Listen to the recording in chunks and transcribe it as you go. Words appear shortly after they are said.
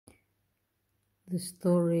The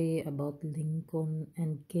story about Lincoln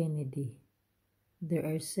and Kennedy. There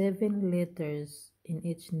are 7 letters in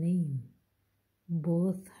each name.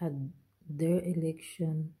 Both had their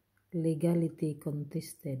election legality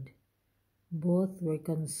contested. Both were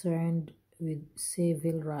concerned with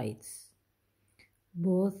civil rights.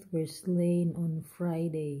 Both were slain on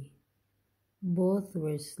Friday. Both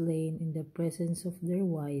were slain in the presence of their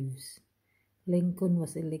wives. Lincoln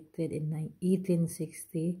was elected in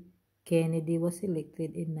 1860. Kennedy was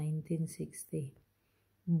elected in 1960.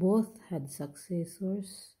 Both had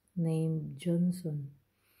successors named Johnson.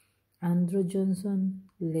 Andrew Johnson,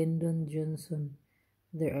 Lyndon Johnson.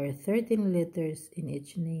 There are 13 letters in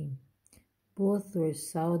each name. Both were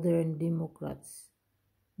Southern Democrats.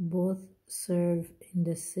 Both served in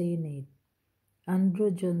the Senate. Andrew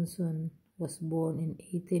Johnson was born in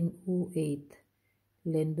 1808.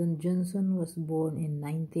 Lyndon Johnson was born in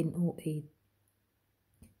 1908.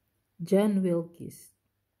 John Wilkes.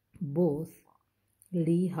 Both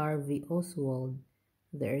Lee Harvey Oswald.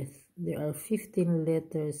 There are 15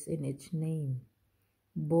 letters in each name.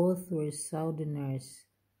 Both were Southerners.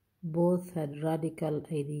 Both had radical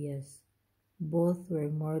ideas. Both were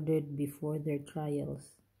murdered before their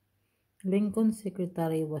trials. Lincoln's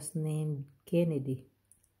secretary was named Kennedy.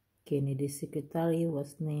 Kennedy's secretary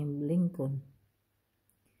was named Lincoln.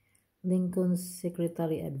 Lincoln's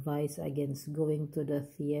secretary advised against going to the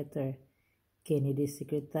theater. Kennedy's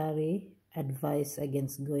secretary advised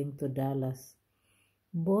against going to Dallas.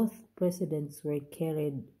 Both presidents were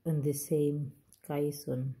carried on the same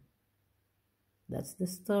caisson. That's the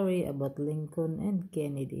story about Lincoln and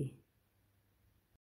Kennedy.